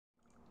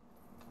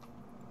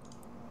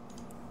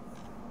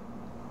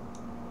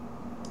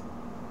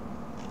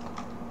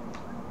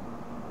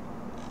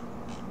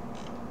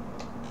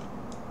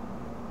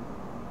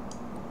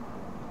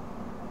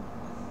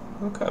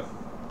Okay.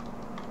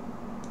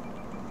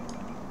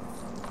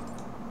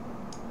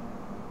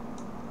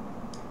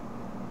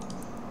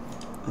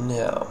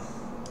 Now,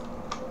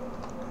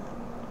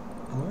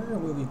 where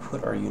will we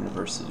put our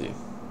university?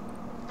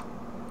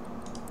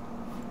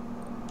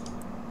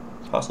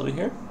 Possibly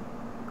here?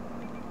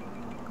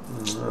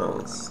 No,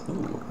 let's...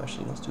 Ooh,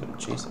 actually, let's do it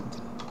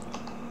adjacent.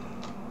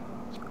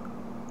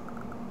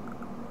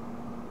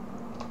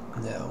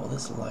 Now, will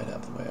this line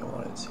up the way I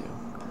want it to?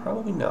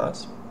 Probably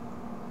not.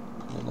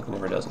 Nothing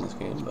ever does in this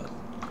game, but...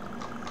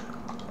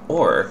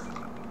 Or...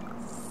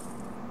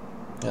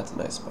 That's a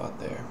nice spot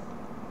there.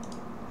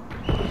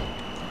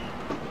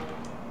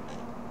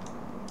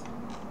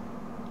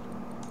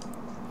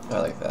 I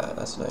like that,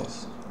 that's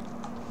nice.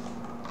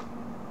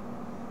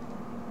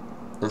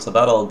 And so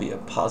that'll be a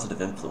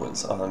positive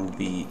influence on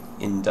the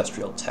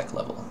industrial tech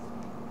level.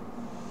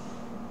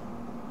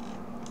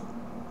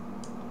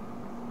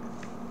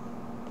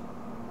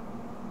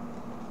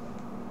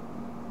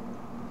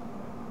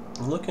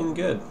 Looking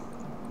good.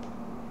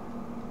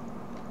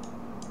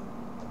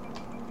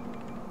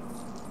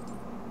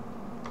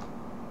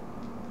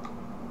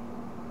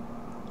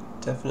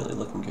 Definitely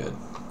looking good.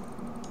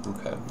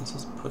 Okay, let's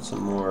just put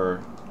some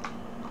more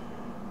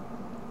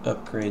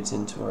upgrades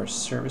into our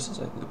services.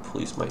 I think the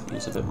police might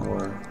use a bit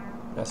more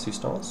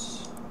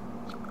assistance.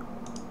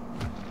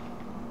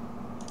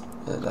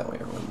 And that way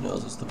everyone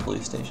knows it's the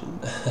police station.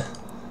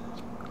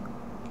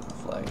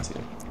 Flag too.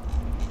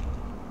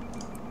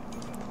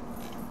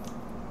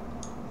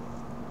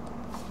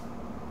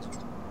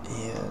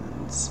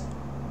 And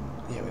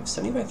yeah, we have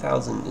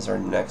 75,000 is our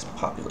next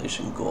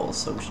population goal,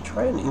 so we should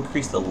try and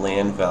increase the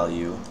land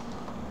value.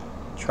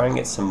 Try and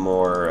get some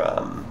more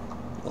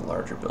the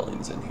larger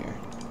buildings in here.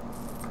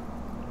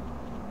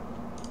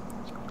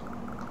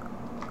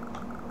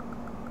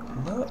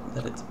 Not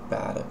that it's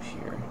bad up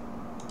here,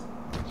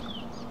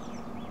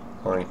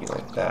 or anything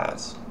like that.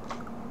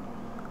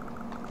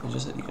 It's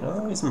just that you can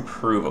always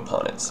improve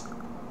upon it.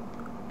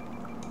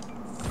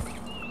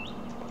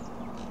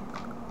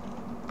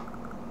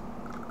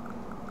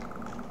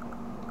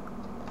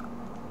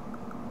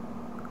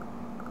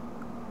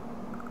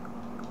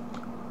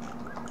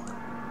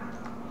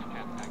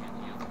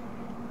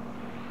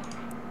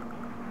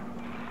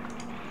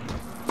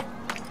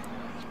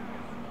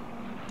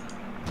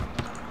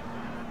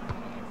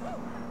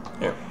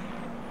 Here.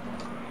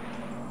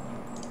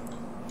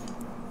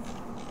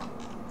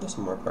 There's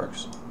some more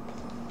parks.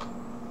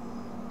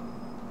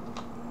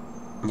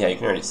 Yeah, you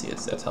can already see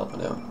it's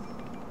helping out.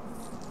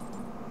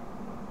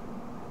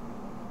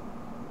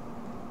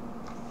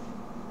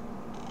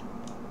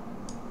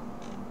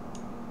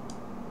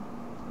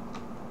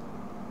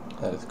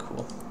 That is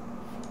cool.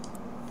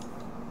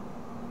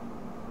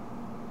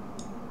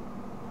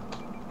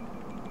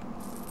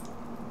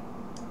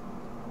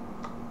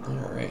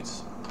 All right.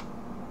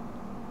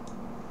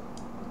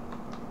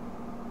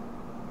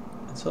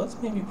 So let's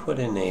maybe put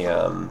in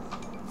a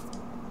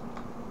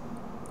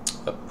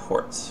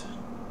port.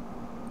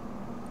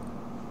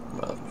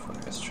 What am I looking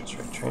for?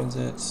 Straight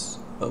transits,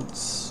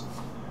 boats,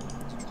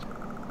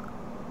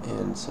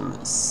 and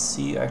some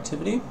sea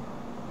activity.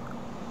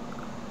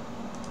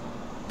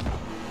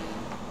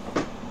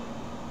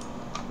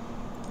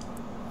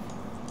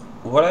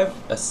 What I've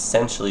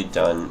essentially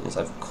done is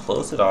I've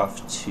closed it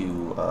off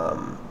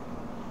to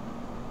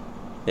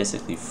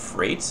basically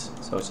freight,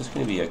 so it's just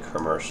going to be a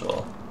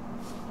commercial.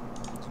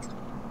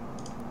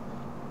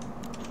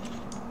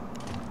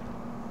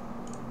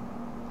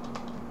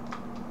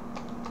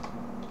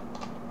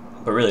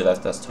 But really,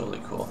 that's totally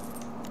cool.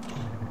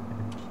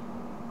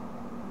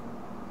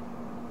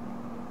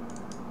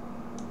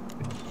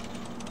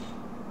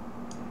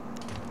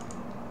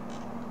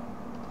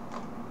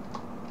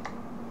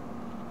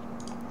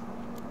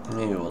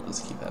 Maybe we'll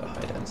just keep that a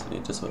high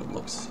density, just so it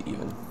looks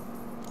even.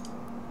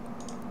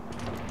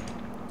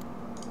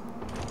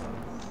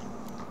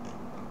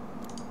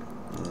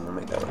 I'll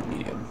make that one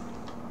medium.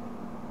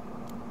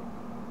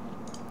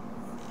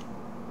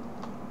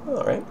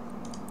 All right.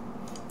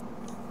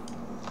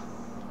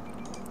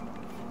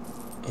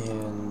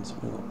 And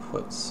we will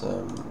put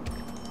some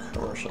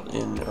commercial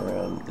in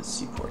around the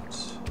seaport.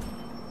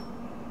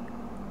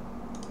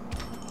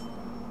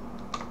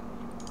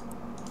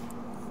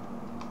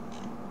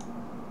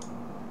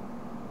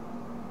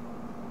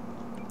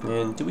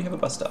 And do we have a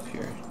bus stop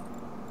here?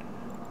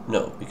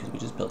 No, because we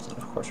just built it.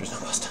 Of course there's no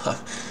bus stop.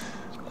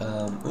 I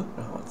don't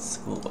want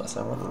school bus.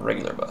 I want a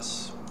regular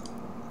bus.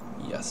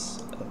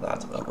 Yes,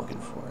 that's what I'm looking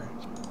for.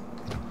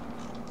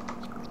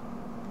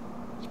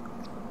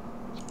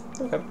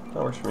 Okay, that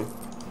works for me.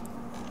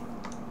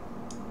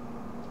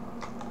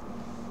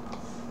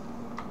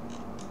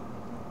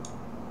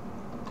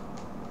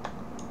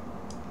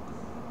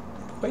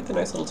 Quite the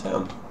nice little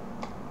town.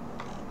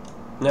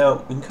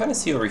 Now, we can kind of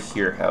see over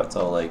here how it's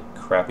all like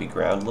crappy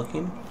ground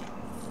looking.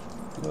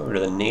 Go over to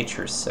the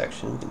nature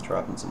section, we can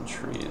drop in some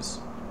trees.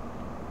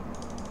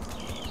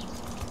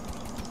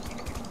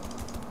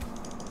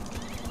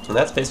 And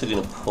that's basically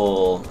going to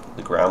pull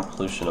the ground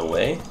pollution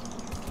away.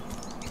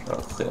 I'll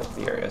clean up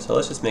the area. So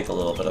let's just make a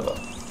little bit of a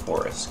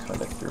forest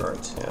kind of through our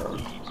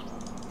town.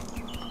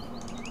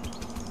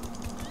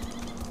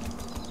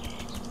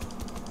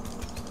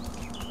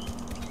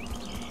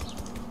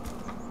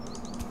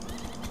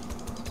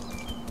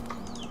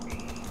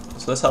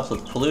 So this helps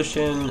with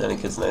pollution, and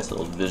it gives a nice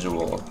little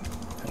visual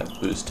kind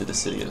of boost to the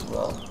city as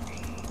well.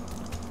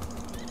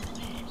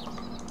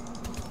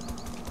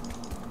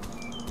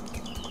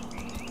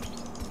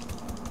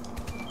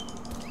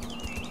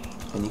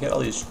 And you get all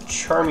these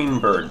charming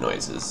bird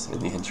noises in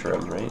the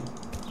interim, right?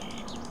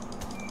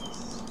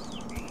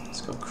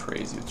 Let's go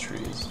crazy with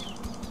trees.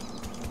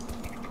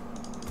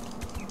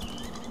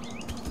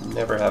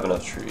 Never have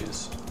enough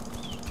trees.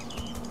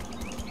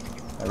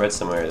 I read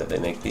somewhere that they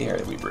make the air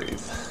that we breathe.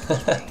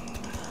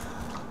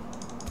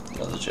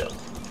 That was a joke.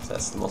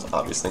 That's the most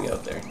obvious thing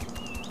out there.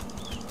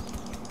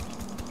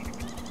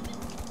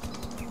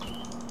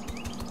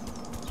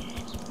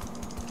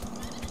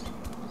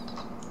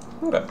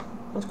 Okay,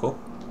 that's cool.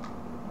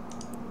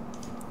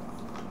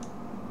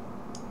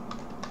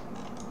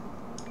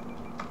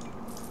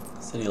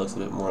 The city looks a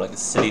bit more like a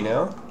city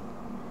now.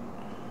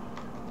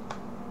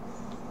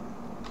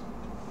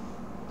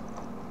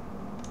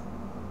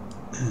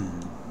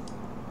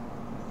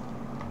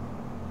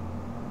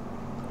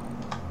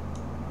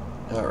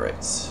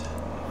 Alright.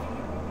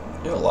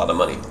 We have a lot of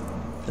money.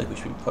 I think we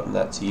should be putting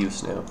that to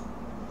use now.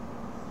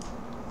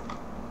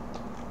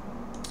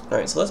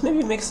 Alright, so let's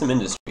maybe make some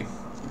industry.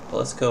 But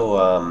let's go,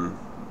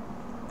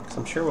 because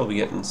I'm sure we'll be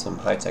getting some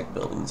high-tech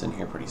buildings in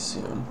here pretty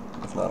soon,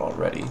 if not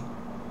already.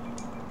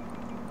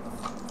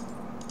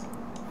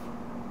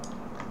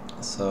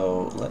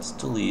 So let's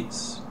delete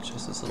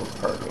just this little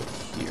part right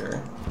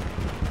here.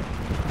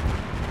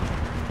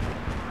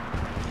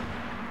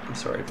 I'm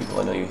sorry,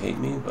 people, I know you hate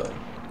me, but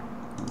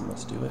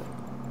let's do it.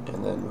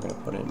 And then we're going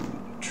to put in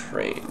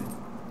train.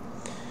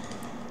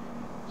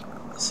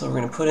 So we're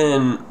going to put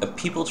in a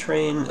people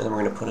train, and then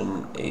we're going to put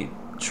in a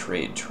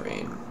trade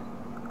train.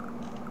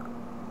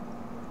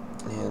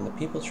 And the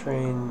people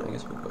train, I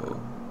guess we'll go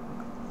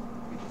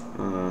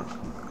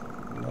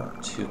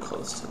not too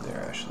close to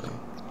there, actually.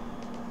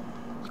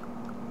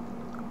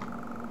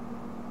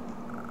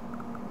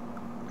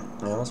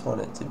 I almost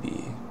want it to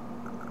be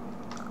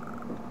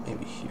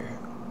maybe here.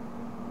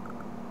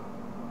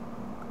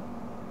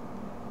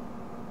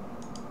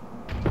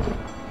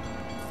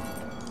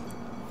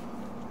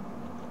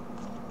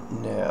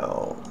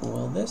 Now,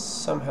 will this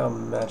somehow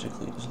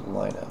magically just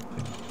line up?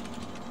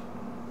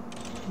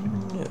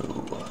 No.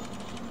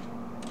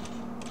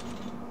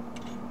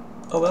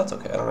 Oh, well, that's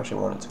okay. I don't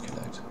actually want it to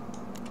connect.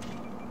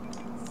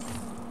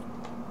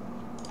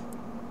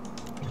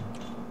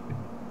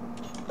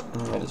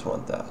 I just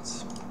want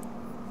that.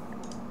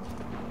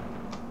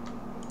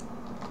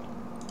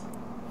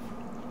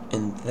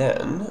 And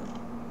then,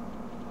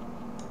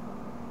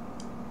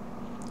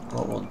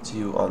 what we'll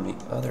do on the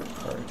other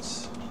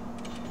parts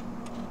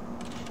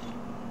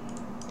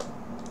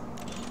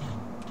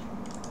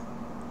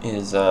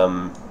is,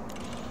 oops.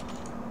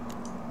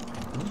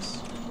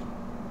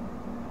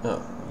 Oh,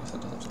 I guess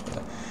that doesn't have to do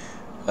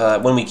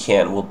that. When we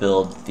can, we'll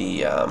build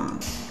the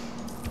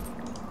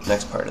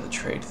next part of the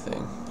trade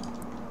thing.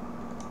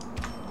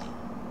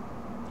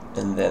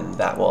 And then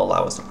that will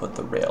allow us to put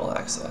the rail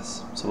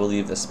access. So we'll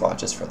leave this spot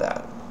just for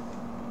that.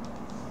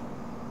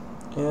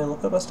 And we'll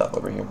put a bus stop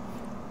over here.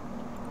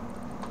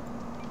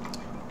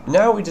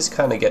 Now we just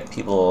kind of get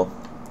people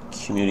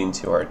commuting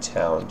to our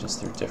town just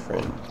through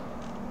different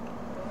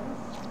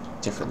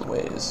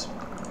ways.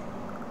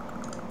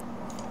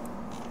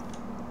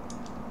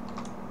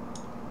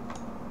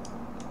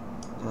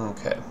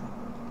 Okay.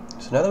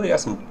 So now that we got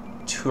some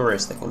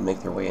tourists that can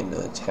make their way into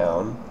the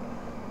town,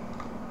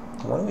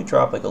 why don't we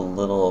drop like a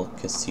little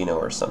casino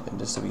or something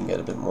just so we can get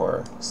a bit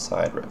more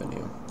side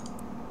revenue.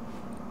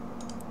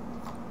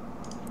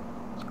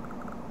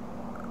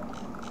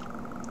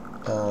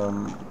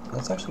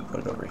 Let's actually put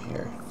it over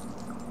here.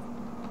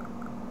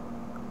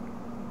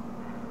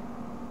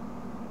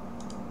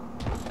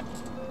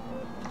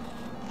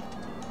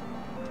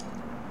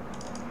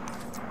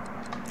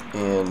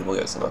 And we'll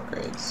get some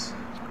upgrades.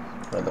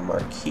 Run the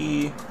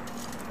marquee.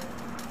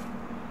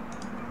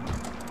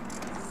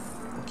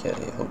 Get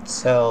a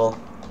hotel.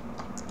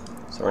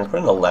 So we're going to put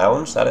in a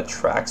lounge that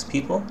attracts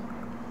people.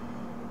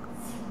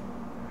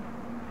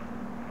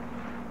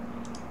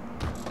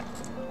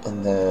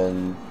 And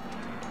then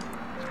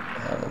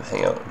have them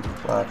hang out in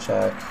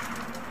blackjack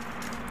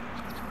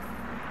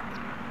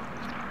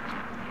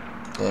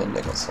and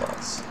nickel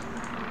slots.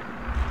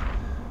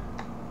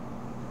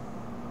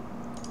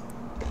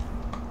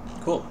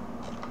 Cool.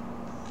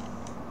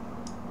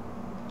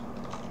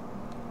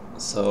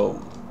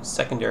 So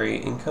secondary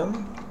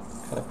income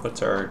kind of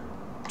puts our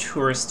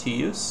tourists to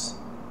use.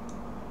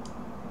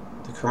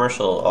 The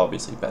commercial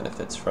obviously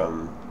benefits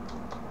from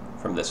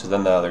this, because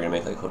then now they're going to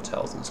make like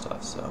hotels and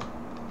stuff. So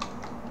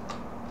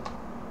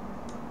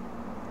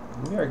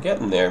we are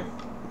getting there.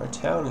 Our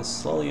town is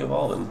slowly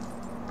evolving.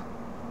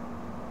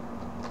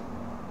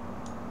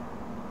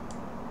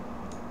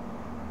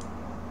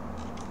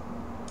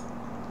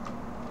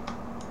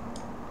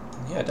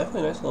 Yeah,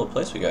 definitely a nice little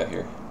place we got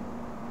here.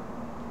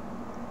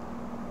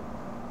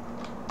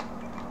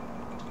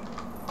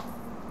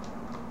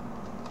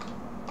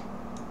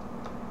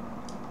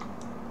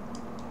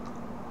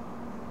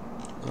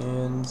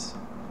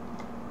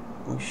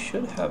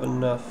 should have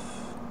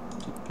enough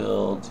to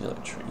build the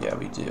electric. Yeah,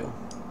 we do.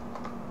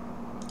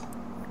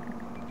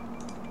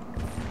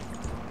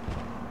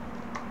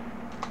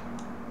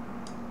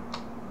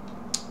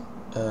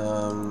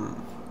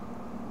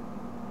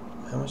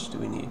 How much do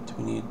we need? Do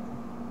we need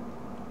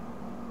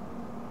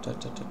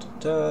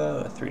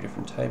 3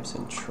 different types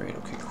in trade?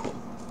 Okay, cool.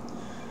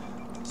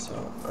 So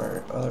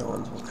our other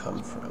ones will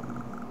come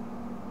from...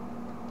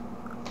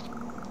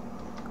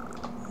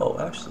 Oh,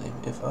 actually,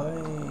 if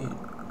I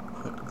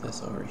put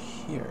this over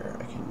here,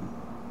 I can...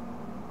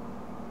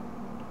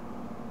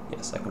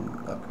 Yes, I can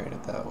upgrade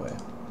it that way.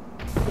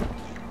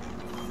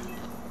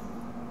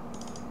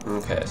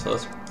 Okay, so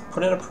let's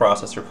put in a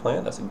processor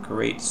plant. That's a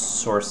great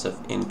source of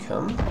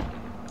income.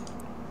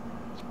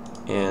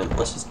 And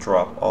let's just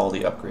drop all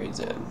the upgrades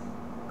in.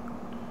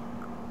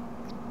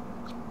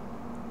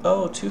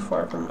 Oh, too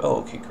far from... Oh,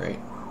 okay, great.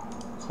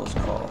 Close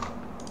call.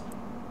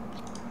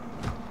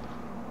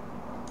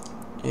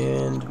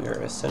 And we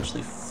are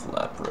essentially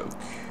flat broke.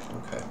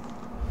 Okay.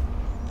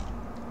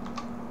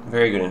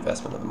 Very good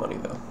investment of the money,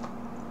 though.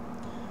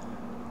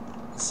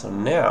 So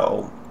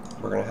now,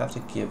 we're going to have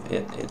to give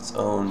it its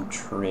own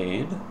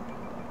trade.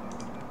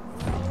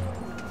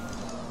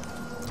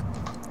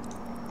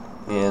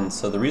 And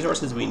so the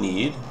resources we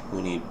need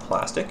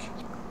plastic.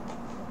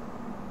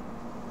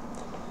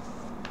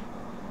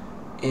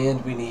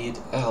 And we need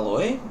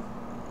alloy.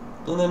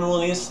 And then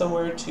we'll need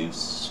somewhere to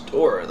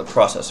store the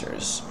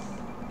processors.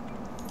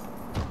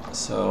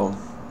 So,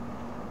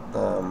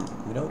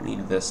 we don't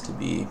need this to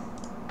be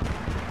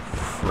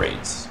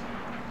freight. So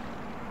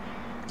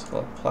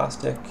we'll have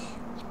plastic,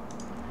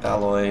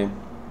 alloy,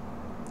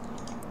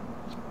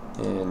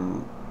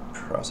 and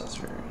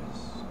processors.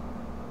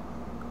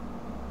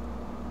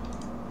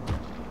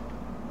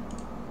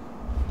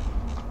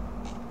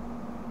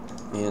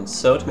 And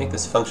so to make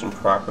this function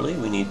properly,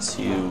 we need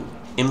to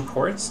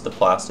import the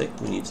plastic,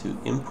 we need to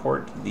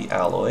import the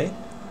alloy,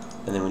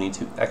 and then we need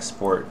to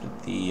export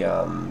the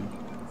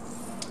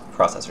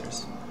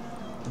processors.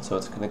 And so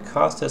it's going to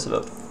cost us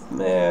about,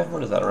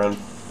 what is that, around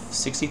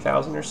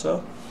 60,000 or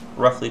so,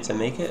 roughly, to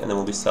make it, and then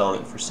we'll be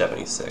selling it for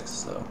 76.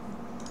 So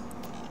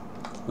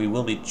we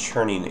will be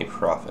churning a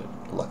profit,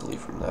 luckily,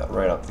 from that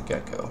right off the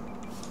get-go.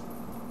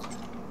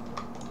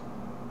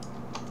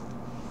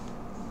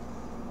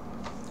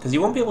 Because you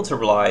won't be able to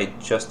rely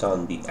just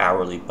on the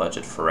hourly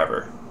budget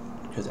forever.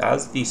 Because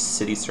as these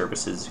city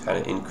services kind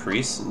of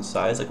increase in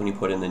size, like when you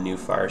put in the new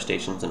fire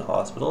stations and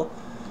hospital,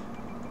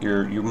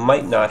 you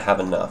might not have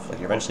enough. Like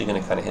you're eventually going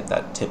to kind of hit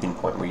that tipping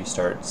point where you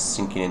start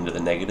sinking into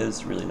the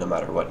negatives, really, no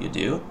matter what you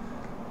do.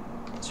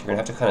 So you're going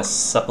to have to kind of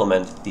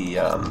supplement the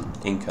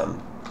income.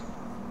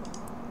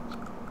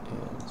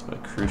 And let's put a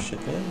cruise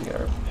ship in. We got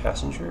our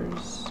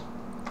passengers.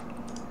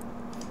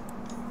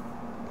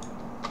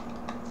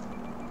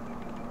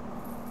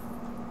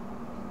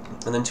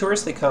 And then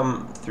tourists, they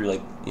come through,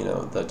 like, you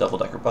know, the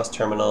double-decker bus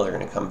terminal, they're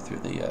going to come through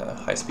the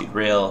high-speed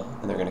rail,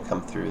 and they're going to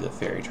come through the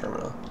ferry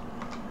terminal.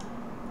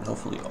 And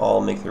hopefully all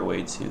make their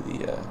way to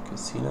the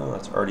casino.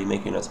 That's already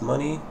making us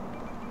money.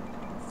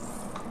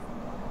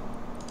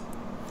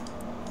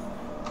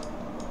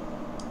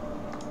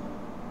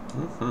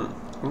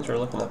 Things are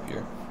looking up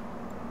here.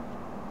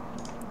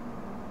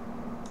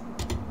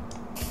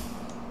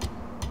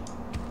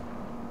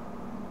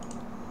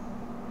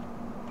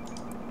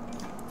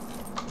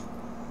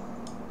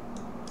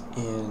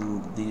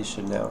 And these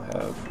should now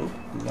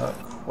have, not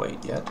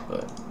quite yet,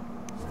 but,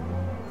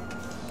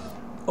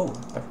 oh,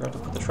 I forgot to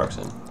put the trucks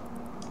in.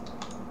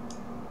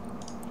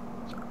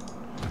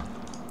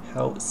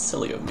 How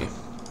silly of me.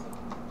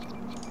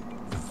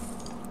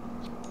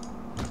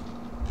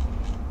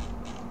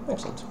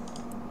 Excellent.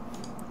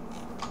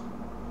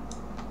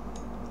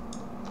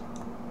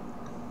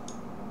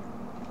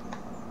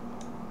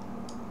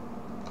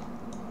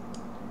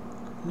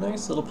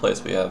 Nice little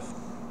place we have.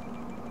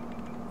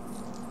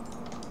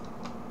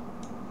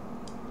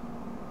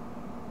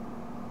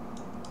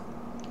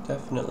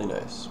 Definitely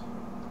nice.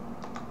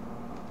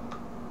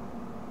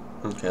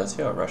 Okay, let's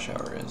see how rush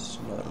hour is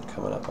now that we're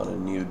coming up on a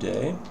new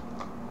day.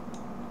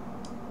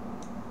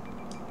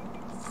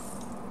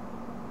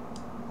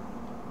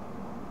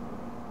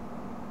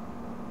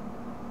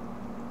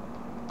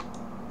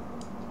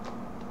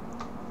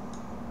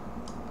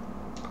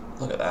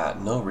 Look at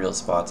that, no real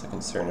spots of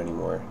concern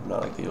anymore,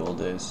 not like the old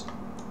days.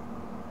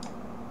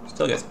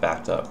 Still gets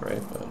backed up,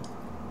 right? But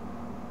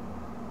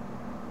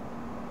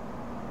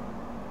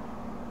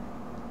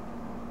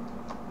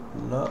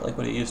not like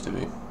what it used to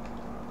be.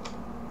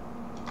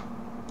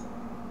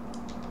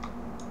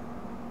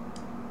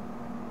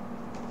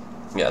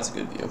 Yeah, that's a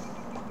good view.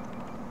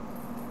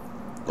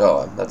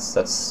 Oh,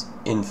 that's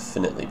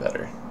infinitely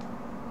better.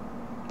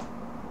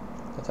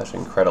 That's actually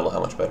incredible how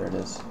much better it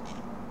is.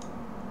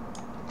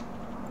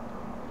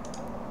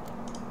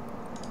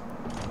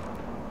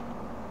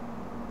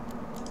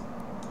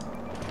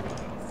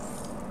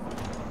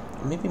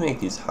 Maybe make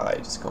these high,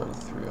 just going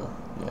through,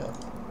 yeah.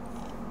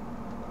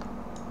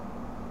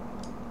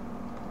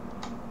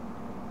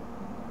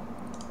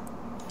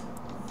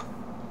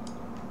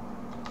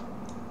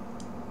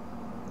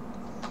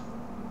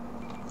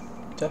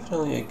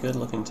 definitely a good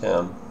looking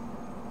town.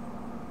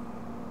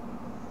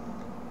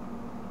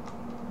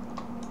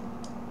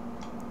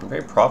 And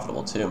very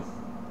profitable too.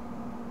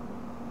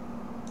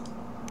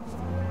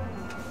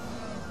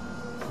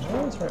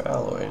 Why is our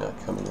alloy not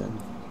coming in?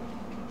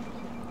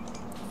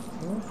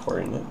 I'm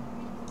reporting it.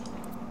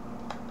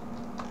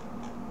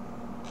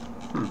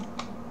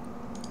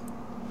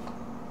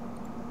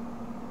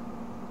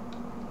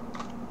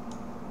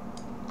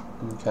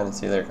 You can kind of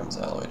see there comes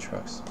alloy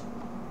trucks.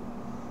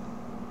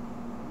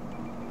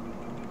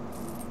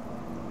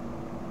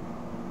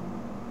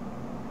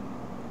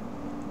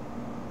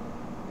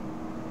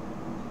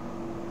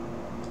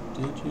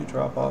 Did you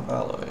drop off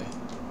alloy?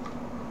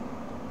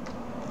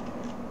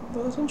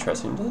 Well, that's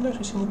interesting. It doesn't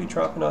actually seem to be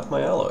dropping off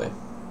my alloy.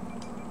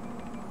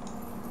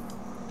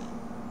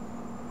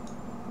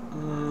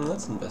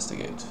 Let's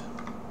investigate.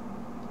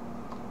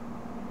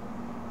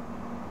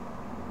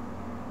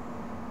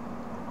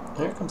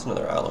 Here comes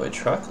another alloy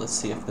truck. Let's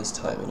see if this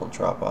time it'll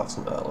drop off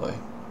some alloy.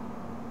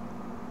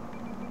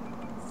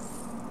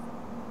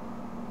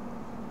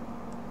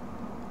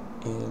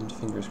 And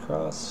fingers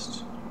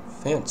crossed.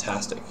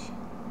 Fantastic.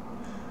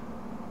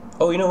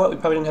 Oh, you know what? We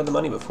probably didn't have the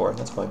money before.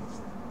 That's fine.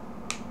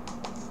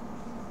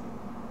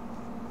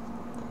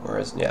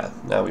 Whereas, yeah,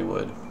 now we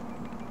would.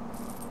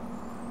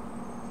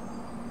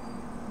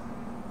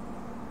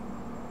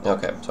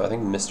 Okay, so I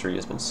think the mystery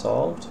has been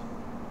solved.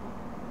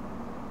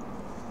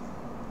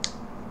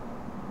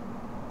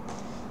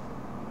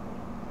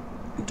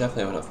 We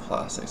definitely have enough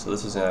plastic, so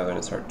this is now going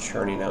to start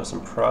churning out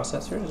some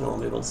processors, and we'll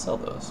be able to sell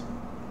those.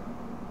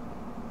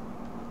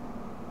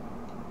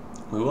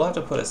 We will have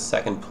to put a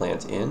second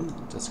plant in,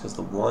 just because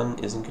the one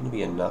isn't going to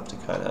be enough to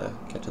kind of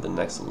get to the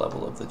next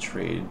level of the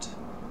trade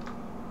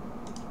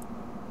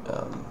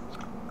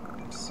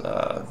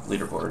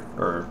leaderboard,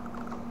 or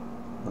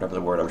whatever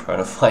the word I'm trying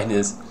to find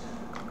is.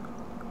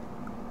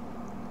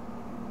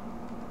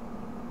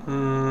 I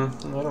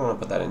don't want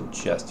to put that in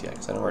just yet,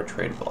 because I know our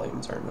trade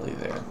volumes aren't really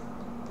there.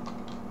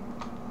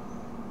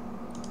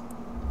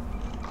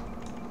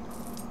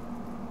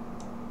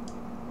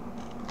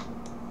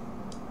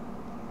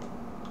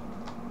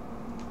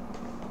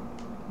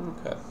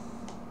 Okay.